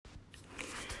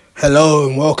Hello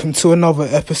and welcome to another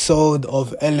episode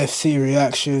of LFC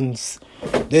Reactions.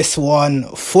 This one,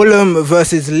 Fulham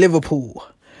versus Liverpool.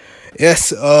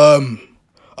 Yes,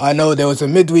 I know there was a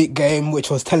midweek game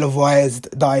which was televised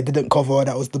that I didn't cover.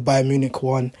 That was the Bayern Munich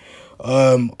one.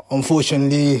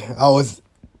 Unfortunately, I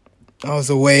was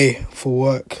away for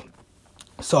work,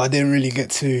 so I didn't really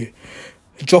get to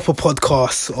drop a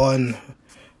podcast on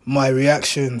my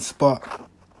reactions. But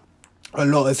a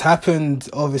lot has happened,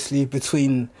 obviously,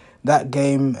 between that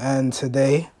game and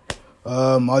today.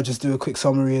 I'll just do a quick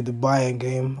summary of the Bayern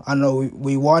game. I know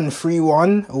we won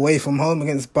 3-1 away from home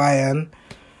against Bayern.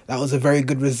 That was a very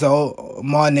good result.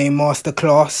 Mane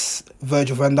masterclass,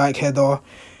 Virgil van Dijk header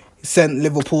sent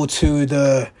Liverpool to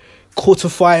the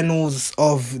quarterfinals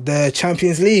of the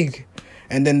Champions League.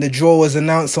 And then the draw was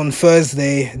announced on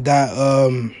Friday,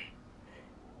 that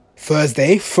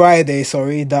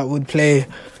would play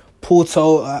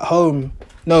Porto at home.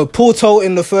 No, Porto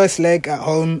in the first leg at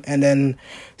home, and then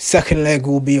second leg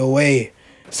will be away.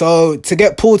 So to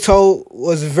get Porto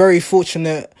was very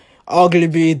fortunate,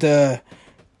 arguably the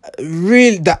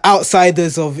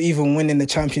outsiders of even winning the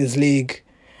Champions League.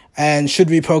 And should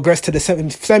we progress to the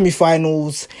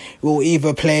semi-finals, we'll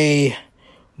either play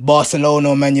Barcelona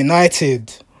or Man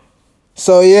United.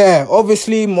 So yeah,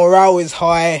 obviously morale is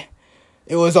high.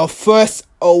 It was our first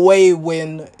away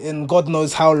win in God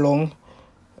knows how long.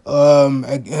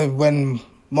 When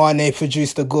Mane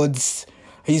produced the goods,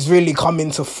 he's really come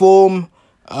into form.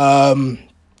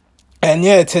 Today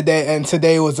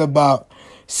was about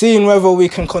seeing whether we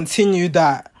can continue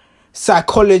that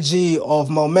psychology of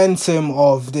momentum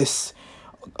of this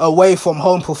away from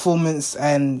home performance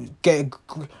and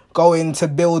going to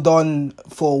build on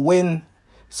for a win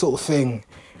sort of thing,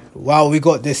 while we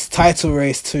got this title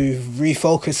race to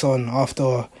refocus on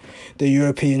after the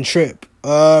European trip.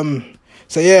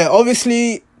 So yeah,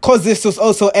 obviously, because this was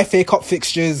also FA Cup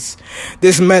fixtures,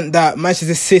 this meant that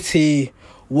Manchester City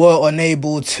were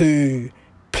unable to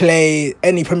play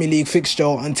any Premier League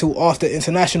fixture until after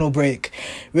international break,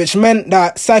 which meant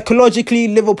that psychologically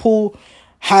Liverpool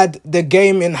had the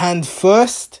game in hand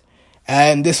first,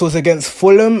 and this was against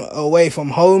Fulham away from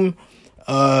home.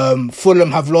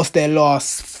 Fulham have lost their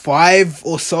last 5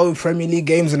 or so Premier League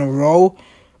games in a row.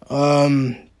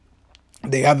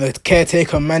 They have a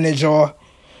caretaker manager.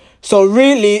 So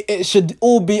really, it should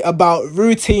all be about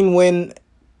routine win.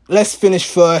 Let's finish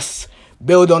first,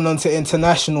 build on onto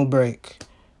international break.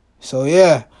 So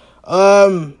yeah,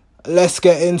 let's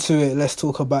get into it. Let's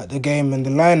talk about the game and the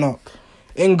lineup.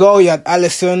 In goal, you had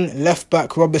Alisson, left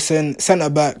back Robertson, centre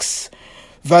backs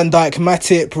Van Dijk,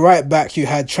 Matip. Right back, you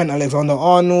had Trent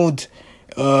Alexander-Arnold.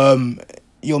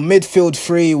 Your midfield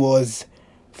three was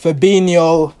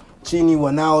Fabinho, Gini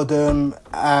Wijnaldum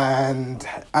and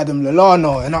Adam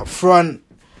Lallana, and up front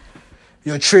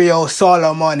your trio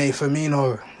Salah, Mane,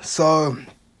 Firmino. So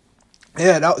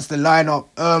yeah, that was the lineup.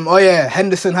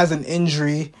 Henderson has an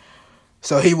injury,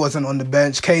 so he wasn't on the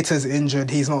bench. Keita's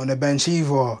injured, he's not on the bench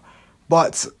either.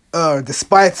 But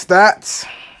despite that,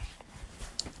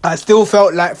 I still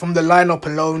felt like from the lineup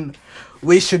alone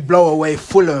we should blow away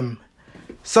Fulham.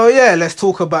 So yeah, let's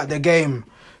talk about the game.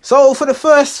 So for the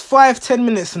first 5-10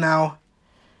 minutes now,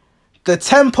 the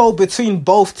tempo between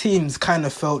both teams kind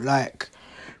of felt like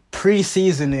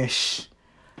pre-season-ish.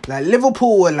 Like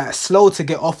Liverpool were slow to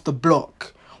get off the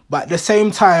block, but at the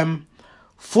same time,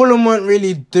 Fulham weren't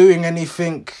really doing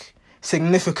anything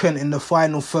significant in the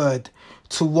final third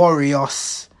to worry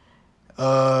us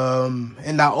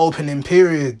in that opening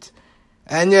period.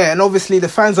 And obviously the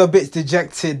fans are a bit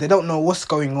dejected. They don't know what's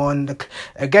going on.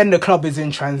 The club is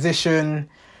in transition.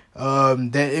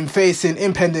 They're facing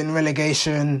impending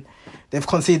relegation. They've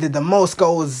conceded the most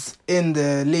goals in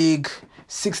the league,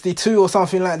 62 or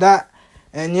something like that.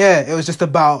 And it was just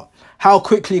about how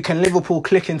quickly can Liverpool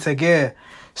click into gear.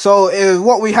 So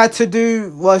what we had to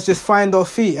do was just find our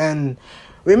feet, and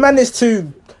we managed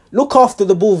to look after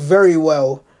the ball very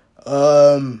well.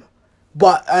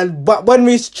 But when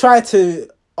we try to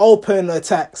open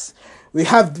attacks, we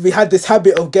had this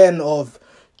habit again of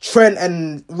Trent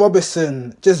and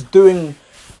Robertson just giving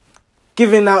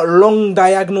out long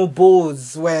diagonal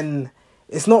balls when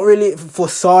it's not really for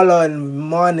Salah and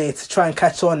Mane to try and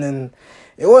catch on, and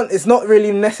it's not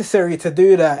really necessary to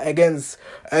do that against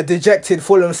a dejected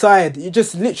Fulham side. You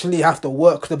just literally have to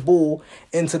work the ball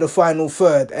into the final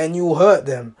third and you will hurt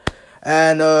them.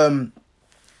 And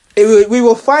we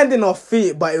were finding our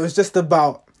feet, but it was just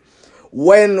about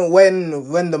when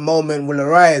the moment will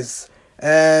arise.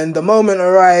 And the moment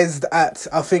arose at,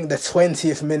 I think, the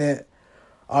 20th minute.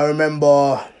 I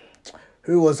remember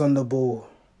who was on the ball.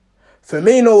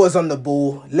 Firmino was on the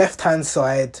ball, left-hand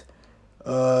side.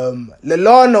 I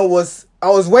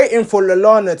was waiting for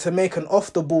Lallana to make an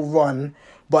off the ball run,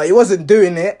 but he wasn't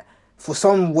doing it for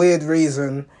some weird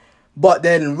reason. But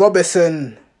then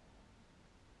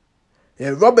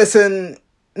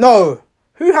no,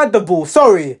 who had the ball?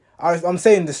 Sorry, I'm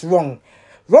saying this wrong.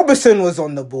 Robertson was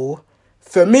on the ball.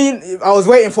 I was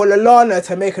waiting for Lallana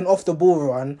to make an off the ball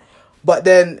run, but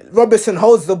then Robertson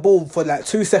holds the ball for like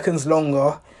 2 seconds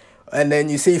longer, and then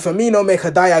you see Firmino make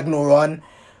a diagonal run.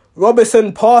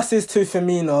 Robertson passes to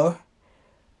Firmino,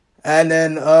 and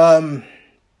then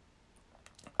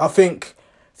I think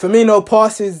Firmino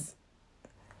passes.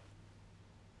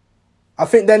 Then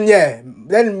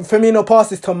Firmino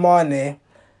passes to Mane.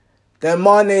 Then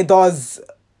Mane does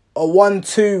a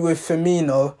 1-2 with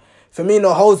Firmino.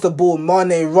 Firmino holds the ball.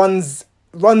 Mane runs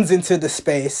into the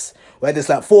space where there's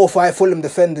like 4 or 5 Fulham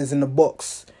defenders in the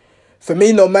box.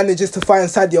 Firmino manages to find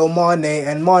Sadio Mane,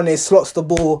 and Mane slots the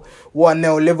ball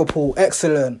 1-0 Liverpool.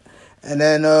 Excellent. And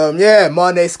then,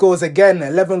 Mane scores again.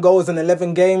 11 goals in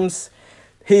 11 games.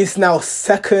 He's now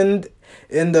second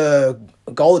in the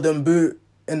Golden Boot,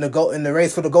 in the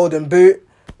race for the Golden Boot.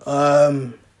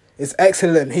 It's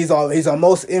excellent. He's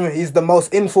the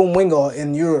most informed winger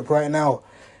in Europe right now.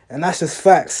 And that's just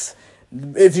facts.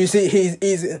 If you see,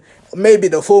 he's maybe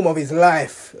the form of his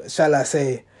life, shall I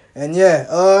say. And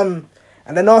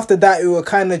and then after that, we were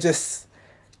kind of just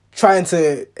trying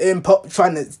to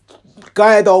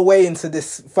guide our way into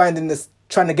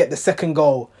trying to get the second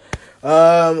goal.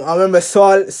 I remember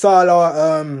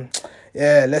Salah.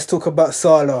 Let's talk about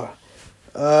Salah.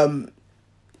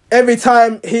 Every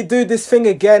time he'd do this thing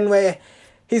again where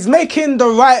he's making the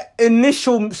right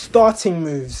initial starting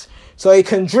moves so he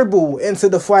can dribble into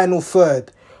the final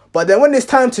third. But then when it's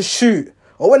time to shoot,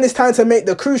 or when it's time to make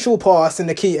the crucial pass in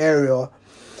the key area,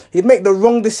 he'd make the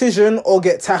wrong decision or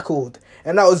get tackled.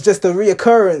 And that was just a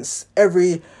reoccurrence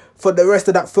for the rest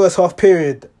of that first half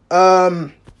period.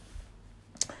 Lallana,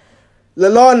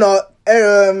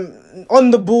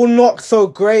 on the ball, not so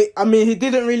great. I mean, he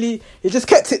just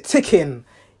kept it ticking.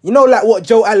 You know, like what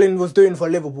Joe Allen was doing for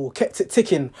Liverpool, kept it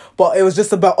ticking. But it was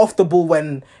just about off the ball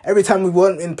when every time we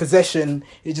weren't in possession,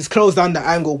 he just closed down the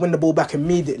angle, win the ball back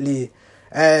immediately.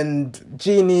 And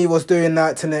Gini was doing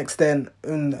that to an extent,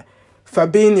 and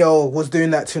Fabinho was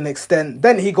doing that to an extent.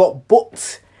 Then he got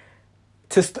booked.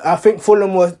 I think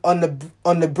Fulham was on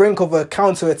the brink of a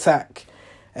counter-attack,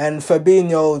 and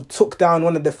Fabinho took down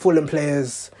one of the Fulham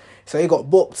players, so he got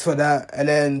booked for that. And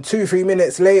then 2-3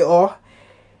 minutes later,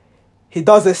 he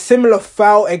does a similar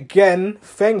foul again.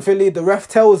 Thankfully, the ref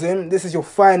tells him, this is your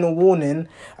final warning.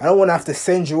 I don't want to have to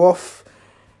send you off.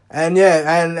 And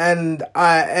and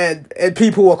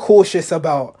people were cautious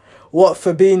about what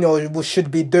Fabinho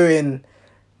should be doing.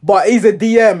 But he's a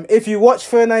DM. If you watch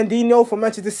Fernandinho from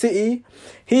Manchester City,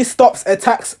 he stops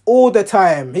attacks all the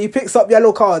time. He picks up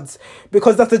yellow cards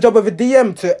because that's the job of a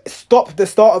DM, to stop the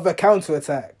start of a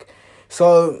counter-attack.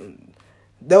 So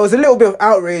there was a little bit of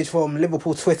outrage from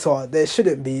Liverpool Twitter. There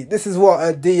shouldn't be. This is what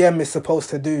a DM is supposed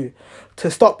to do.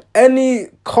 To stop any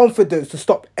confidence, to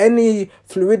stop any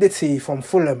fluidity from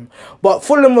Fulham. But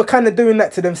Fulham were kind of doing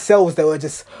that to themselves. They were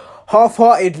just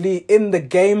half-heartedly in the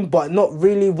game, but not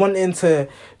really wanting to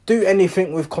do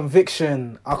anything with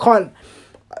conviction. I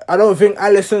don't think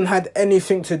Alisson had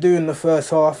anything to do in the first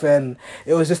half, and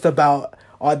it was just about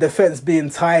our defence being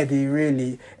tidy,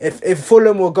 really. If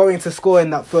Fulham were going to score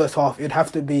in that first half, it'd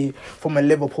have to be from a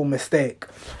Liverpool mistake.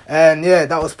 And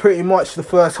that was pretty much the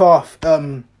first half.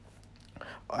 There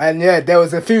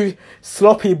was a few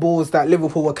sloppy balls that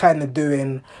Liverpool were kind of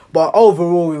doing, but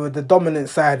overall we were the dominant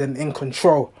side and in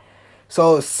control.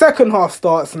 So second half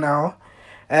starts now,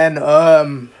 and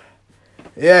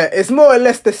it's more or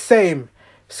less the same.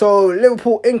 So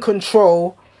Liverpool in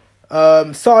control.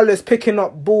 Salah's picking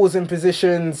up balls in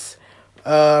positions,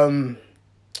 but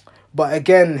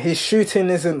again, his shooting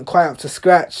isn't quite up to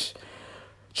scratch.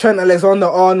 Trent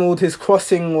Alexander-Arnold, his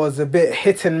crossing was a bit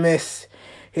hit and miss.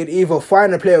 He'd either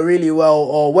find a player really well,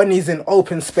 or when he's in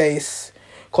open space,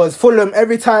 because Fulham,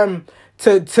 every time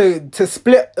to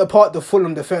split apart the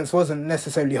Fulham defence wasn't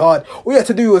necessarily hard. All you had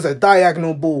to do was a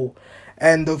diagonal ball,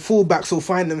 and the fullbacks will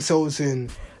find themselves in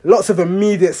lots of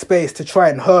immediate space to try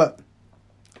and hurt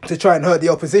the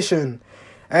opposition.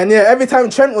 And every time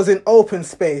Trent was in open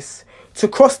space to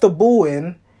cross the ball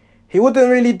in, he wouldn't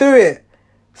really do it.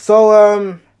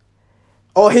 So,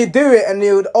 or he'd do it and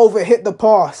he would overhit the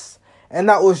pass. And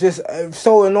that was just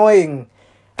so annoying.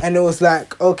 And it was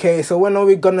like, okay, so when are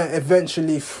we going to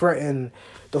eventually threaten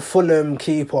the Fulham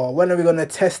keeper? When are we going to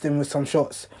test him with some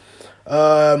shots?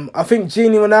 I think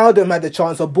Gini Wijnaldum had the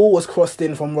chance. A ball was crossed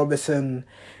in from Robertson.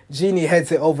 Gini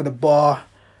heads it over the bar.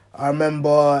 I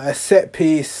remember a set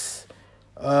piece.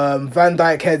 Van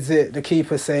Dijk heads it, the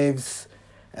keeper saves,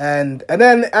 and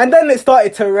then it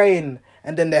started to rain,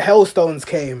 and then the hailstones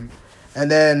came,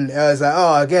 and then it was like,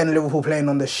 oh, again Liverpool playing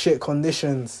on the shit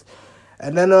conditions,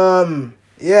 and then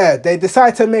they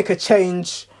decide to make a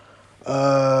change.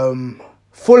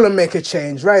 Fulham make a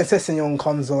change. Ryan Sessegnon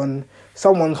comes on.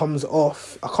 Someone comes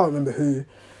off. I can't remember who.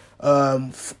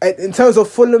 In terms of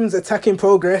Fulham's attacking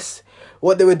progress,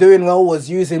 what they were doing well was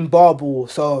using Barbel.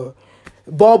 So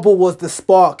Barbel was the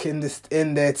spark in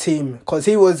their team because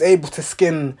he was able to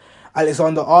skin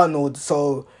Alexander-Arnold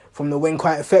from the wing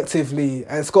quite effectively,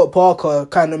 and Scott Parker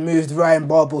kind of moved Ryan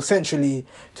Barbel centrally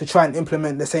to try and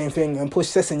implement the same thing and push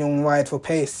Sessegnon wide for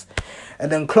pace.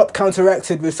 And then Klopp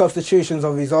counteracted with substitutions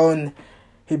of his own.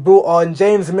 He brought on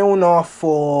James Milner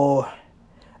for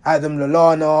Adam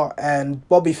Lallana, and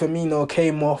Bobby Firmino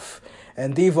came off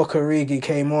and Divock Origi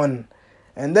came on.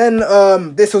 And then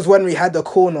this was when we had the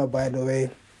corner, by the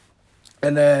way.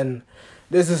 And then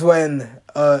this is when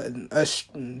an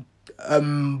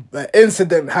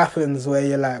incident happens where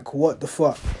you're like, what the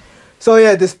fuck? So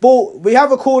yeah, this ball, we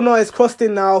have a corner, it's crossed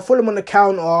in now, Fulham on the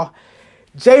counter.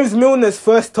 James Milner's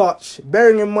first touch,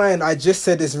 bearing in mind I just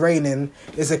said it's raining,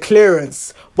 is a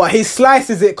clearance, but he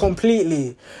slices it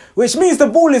completely, which means the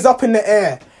ball is up in the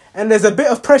air, and there's a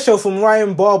bit of pressure from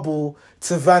Ryan Barbel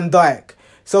to Van Dijk.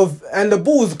 So, and the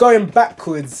ball's going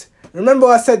backwards. Remember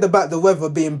I said about the weather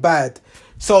being bad.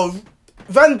 So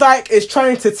Van Dijk is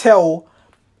trying to tell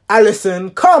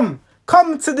Alisson, come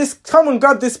and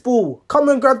grab this ball. Come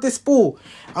and grab this ball.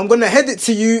 I'm going to head it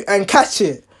to you and catch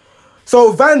it.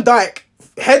 So Van Dijk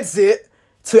heads it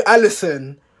to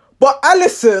Alisson, but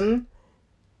Alisson,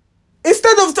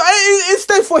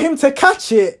 instead for him to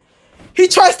catch it, he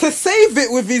tries to save it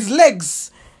with his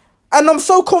legs. And I'm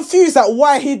so confused at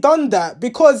why he done that,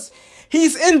 because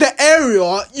he's in the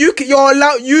area, you're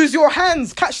allowed use your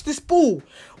hands, catch this ball.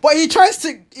 But he tries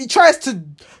to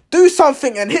do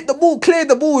something and hit the ball, clear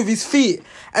the ball with his feet,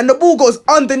 and the ball goes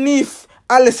underneath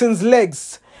Alisson's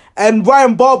legs, and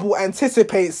Ryan Barbel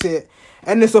anticipates it,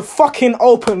 and it's a fucking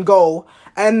open goal,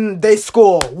 and they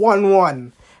score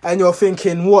 1-1, and you're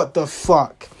thinking, what the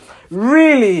fuck?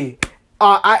 Really?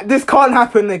 This can't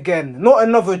happen again. Not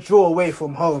another draw away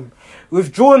from home.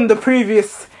 We've drawn the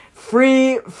previous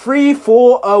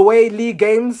 4 away league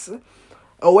games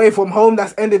away from home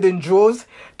that's ended in draws.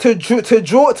 To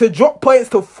drop points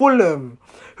to Fulham,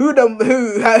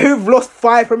 who've lost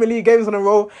 5 Premier League games in a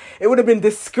row, it would have been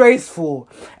disgraceful.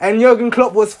 And Jurgen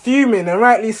Klopp was fuming, and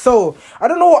rightly so. I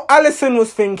don't know what Alisson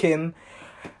was thinking.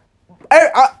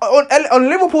 On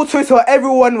Liverpool Twitter,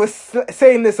 everyone was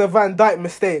saying it's a Van Dijk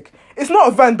mistake. It's not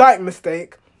a Van Dijk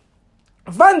mistake.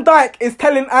 Van Dijk is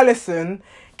telling Alisson,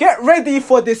 get ready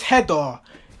for this header.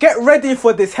 Get ready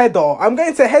for this header. I'm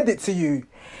going to head it to you.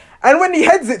 And when he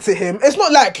heads it to him, it's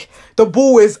not like the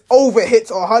ball is over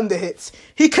hits or under hits.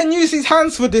 He can use his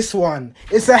hands for this one.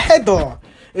 It's a header.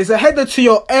 It's a header to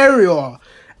your area.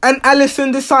 And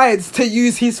Alisson decides to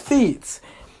use his feet.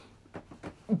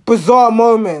 Bizarre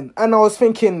moment. And I was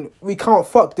thinking, we can't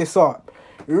fuck this up.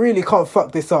 We really can't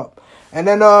fuck this up. And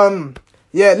then,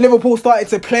 Liverpool started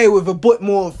to play with a bit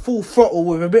more full throttle,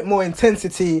 with a bit more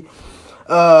intensity.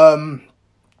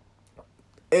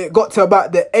 It got to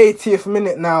about the 80th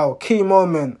minute now, key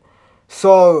moment.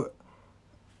 So,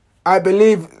 I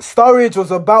believe Sturridge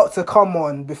was about to come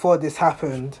on before this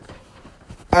happened.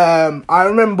 I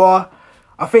remember,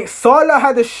 I think Salah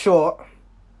had a shot.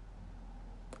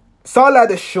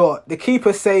 The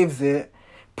keeper saves it,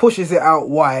 pushes it out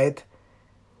wide.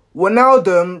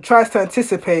 Wijnaldum tries to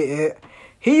anticipate it.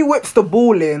 He whips the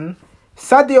ball in.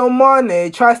 Sadio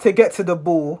Mane tries to get to the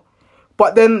ball.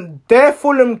 But then their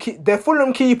Fulham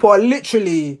keeper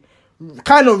literally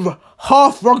kind of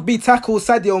half rugby tackles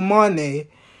Sadio Mane,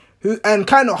 and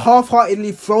kind of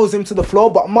half-heartedly throws him to the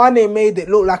floor. But Mane made it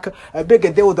look like a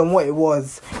bigger deal than what it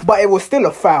was. But it was still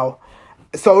a foul.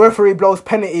 So referee blows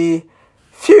penalty.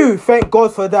 Phew, thank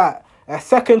God for that. A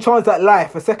second chance at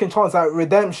life, a second chance at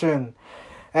redemption.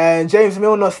 And James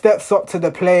Milner steps up to the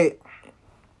plate,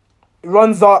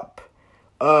 runs up,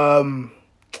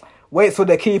 waits for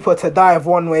the keeper to dive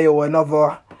one way or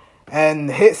another, and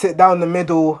hits it down the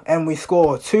middle, and we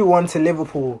score 2-1 to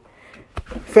Liverpool.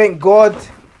 Thank God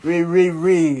we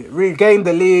regained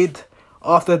the lead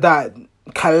after that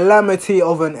calamity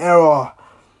of an error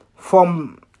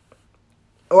from,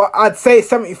 well, I'd say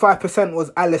 75%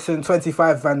 was Alisson,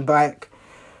 25 Van Dijk.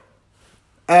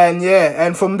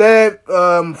 And from there,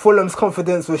 Fulham's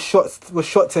confidence was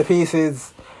shot to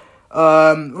pieces.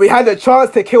 We had a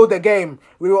chance to kill the game.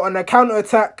 We were on a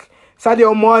counter-attack.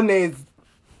 Sadio Mane is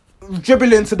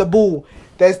dribbling to the ball.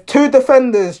 There's two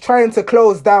defenders trying to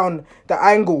close down the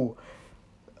angle.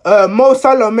 Mo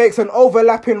Salah makes an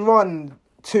overlapping run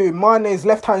to Mane's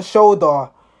left-hand shoulder.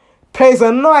 Plays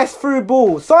a nice through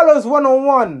ball. Salah's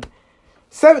one-on-one.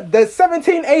 The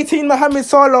 17-18 Mohamed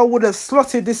Salah would have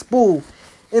slotted this ball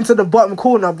into the bottom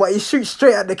corner, but he shoots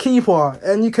straight at the keeper.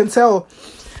 And you can tell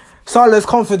Salah's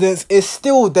confidence is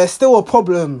there's still a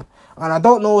problem. And I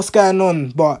don't know what's going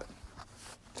on, but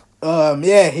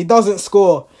he doesn't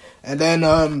score. And then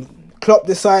Klopp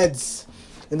decides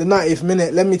in the 90th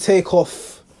minute, let me take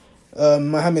off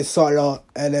Mohamed Salah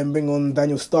and then bring on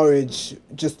Daniel Sturridge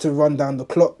just to run down the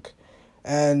clock.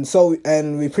 And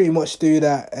we pretty much do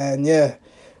that, and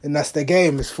that's the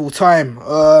game. It's full time.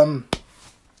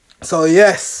 So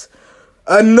yes,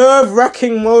 a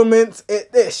nerve-wracking moment.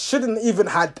 It shouldn't even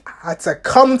had to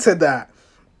come to that.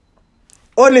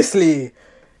 Honestly,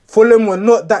 Fulham were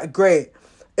not that great.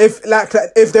 If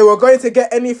they were going to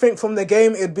get anything from the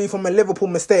game, it'd be from a Liverpool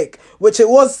mistake, which it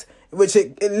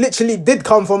literally did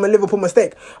come from a Liverpool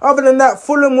mistake. Other than that,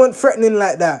 Fulham weren't threatening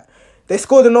like that. They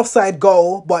scored an offside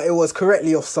goal, but it was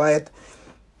correctly offside.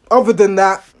 Other than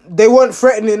that, they weren't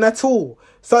threatening at all.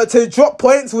 So to drop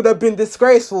points would have been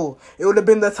disgraceful. It would have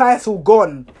been the title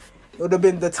gone.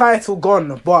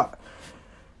 But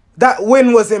that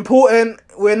win was important.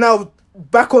 We're now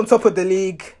back on top of the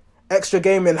league. Extra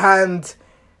game in hand.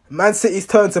 Man City's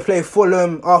turn to play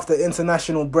Fulham after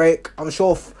international break. I'm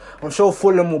sure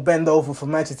Fulham will bend over for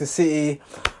Manchester City.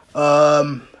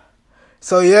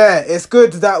 So it's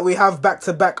good that we have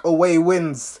back-to-back away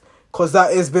wins, because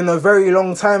that has been a very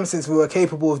long time since we were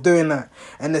capable of doing that.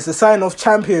 And it's a sign of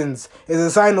champions. It's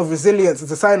a sign of resilience.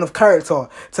 It's a sign of character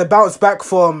to bounce back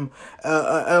from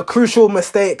a crucial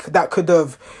mistake that could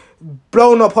have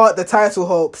blown apart the title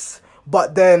hopes,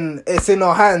 but then it's in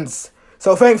our hands.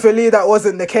 So thankfully that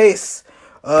wasn't the case.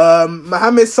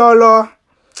 Mohamed Salah,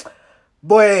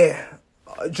 boy,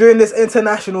 during this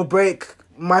international break,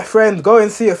 my friend, go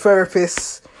and see a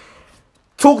therapist.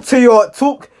 Talk to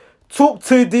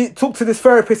this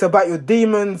therapist about your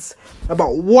demons,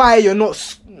 about why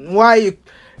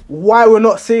we're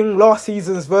not seeing last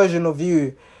season's version of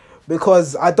you,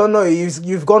 because I don't know,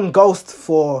 you've gone ghost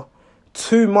for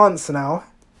 2 months now,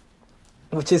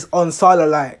 which is on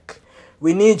Salah-like.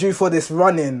 We need you for this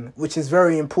run-in, which is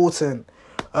very important.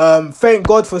 Thank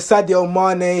God for Sadio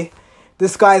Mane.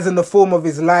 This guy's in the form of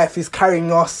his life. He's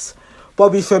carrying us.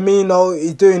 Bobby Firmino,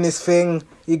 he's doing his thing.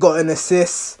 He got an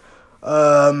assist.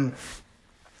 Our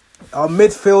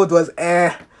midfield was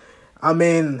air. I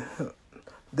mean,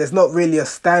 there's not really a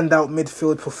standout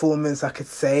midfield performance, I could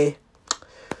say.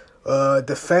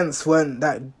 Defence weren't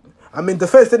that...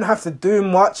 defence didn't have to do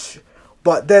much,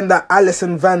 but then that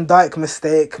Alisson Van Dijk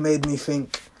mistake made me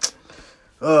think,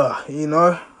 But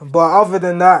other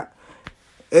than that,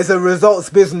 it's a results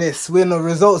business. We're in a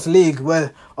results league. Well,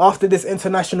 after this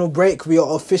international break, we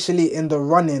are officially in the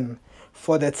running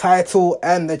for the title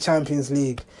and the Champions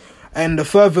League. And the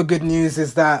further good news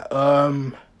is that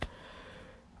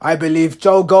I believe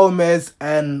Joe Gomez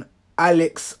and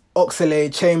Alex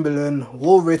Oxlade-Chamberlain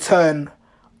will return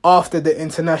after the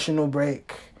international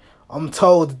break. I'm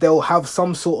told they'll have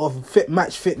some sort of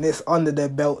match fitness under their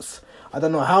belts. I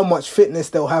don't know how much fitness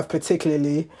they'll have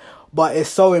particularly, but it's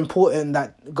so important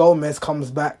that Gomez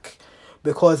comes back,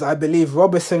 because I believe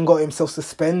Robertson got himself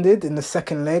suspended in the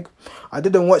second leg. I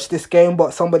didn't watch this game,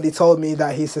 but somebody told me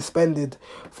that he's suspended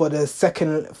for the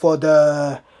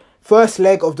first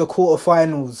leg of the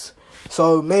quarterfinals.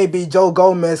 So maybe Joe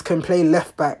Gomez can play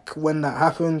left back when that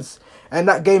happens. And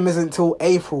that game isn't till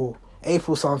April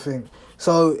something.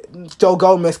 So Joe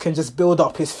Gomez can just build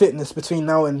up his fitness between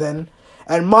now and then.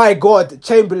 And my God,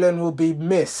 Chamberlain will be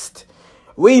missed.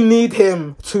 We need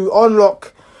him to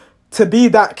be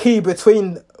that key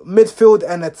between midfield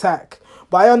and attack.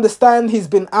 But I understand he's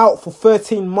been out for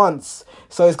 13 months.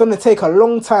 So it's going to take a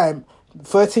long time.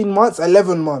 13 months,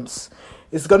 11 months.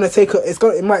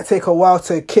 It might take a while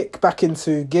to kick back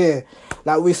into gear.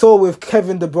 Like we saw with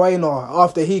Kevin De Bruyne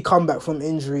after he come back from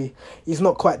injury. He's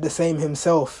not quite the same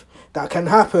himself. That can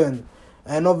happen.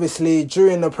 And obviously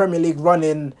during the Premier League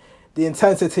run-in, the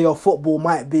intensity of football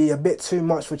might be a bit too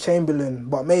much for Chamberlain,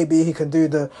 but maybe he can do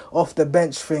the off the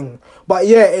bench thing. But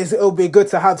it'll be good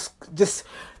to have just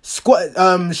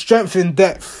strength in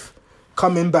depth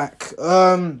coming back.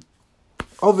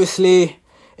 Obviously,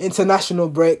 international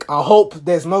break. I hope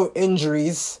there's no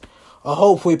injuries. I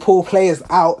hope we pull players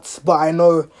out, but I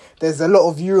know there's a lot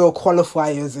of Euro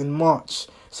qualifiers in March,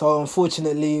 so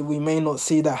unfortunately we may not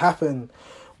see that happen.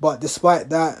 But despite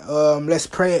that, let's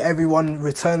pray everyone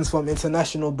returns from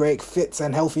international break fit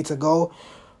and healthy to go.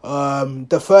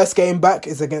 The first game back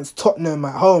is against Tottenham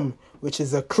at home, which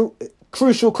is a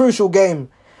crucial game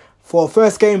for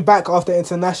first game back after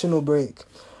international break.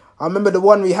 I remember the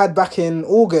one we had back in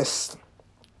August.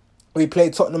 We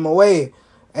played Tottenham away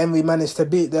and we managed to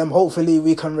beat them. Hopefully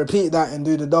we can repeat that and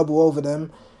do the double over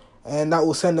them. And that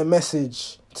will send a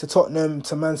message to Tottenham,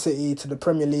 to Man City, to the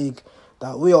Premier League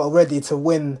that we are ready to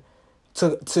win,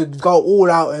 to go all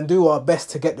out and do our best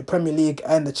to get the Premier League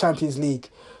and the Champions League.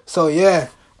 So yeah,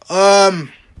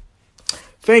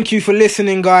 thank you for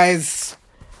listening, guys.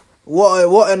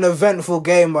 What an eventful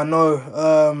game, I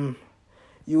know.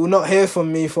 You will not hear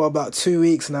from me for about 2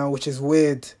 weeks now, which is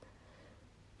weird.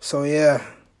 So yeah,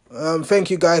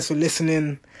 thank you guys for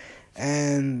listening,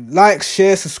 and like,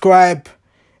 share, subscribe,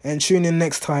 and tune in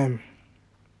next time.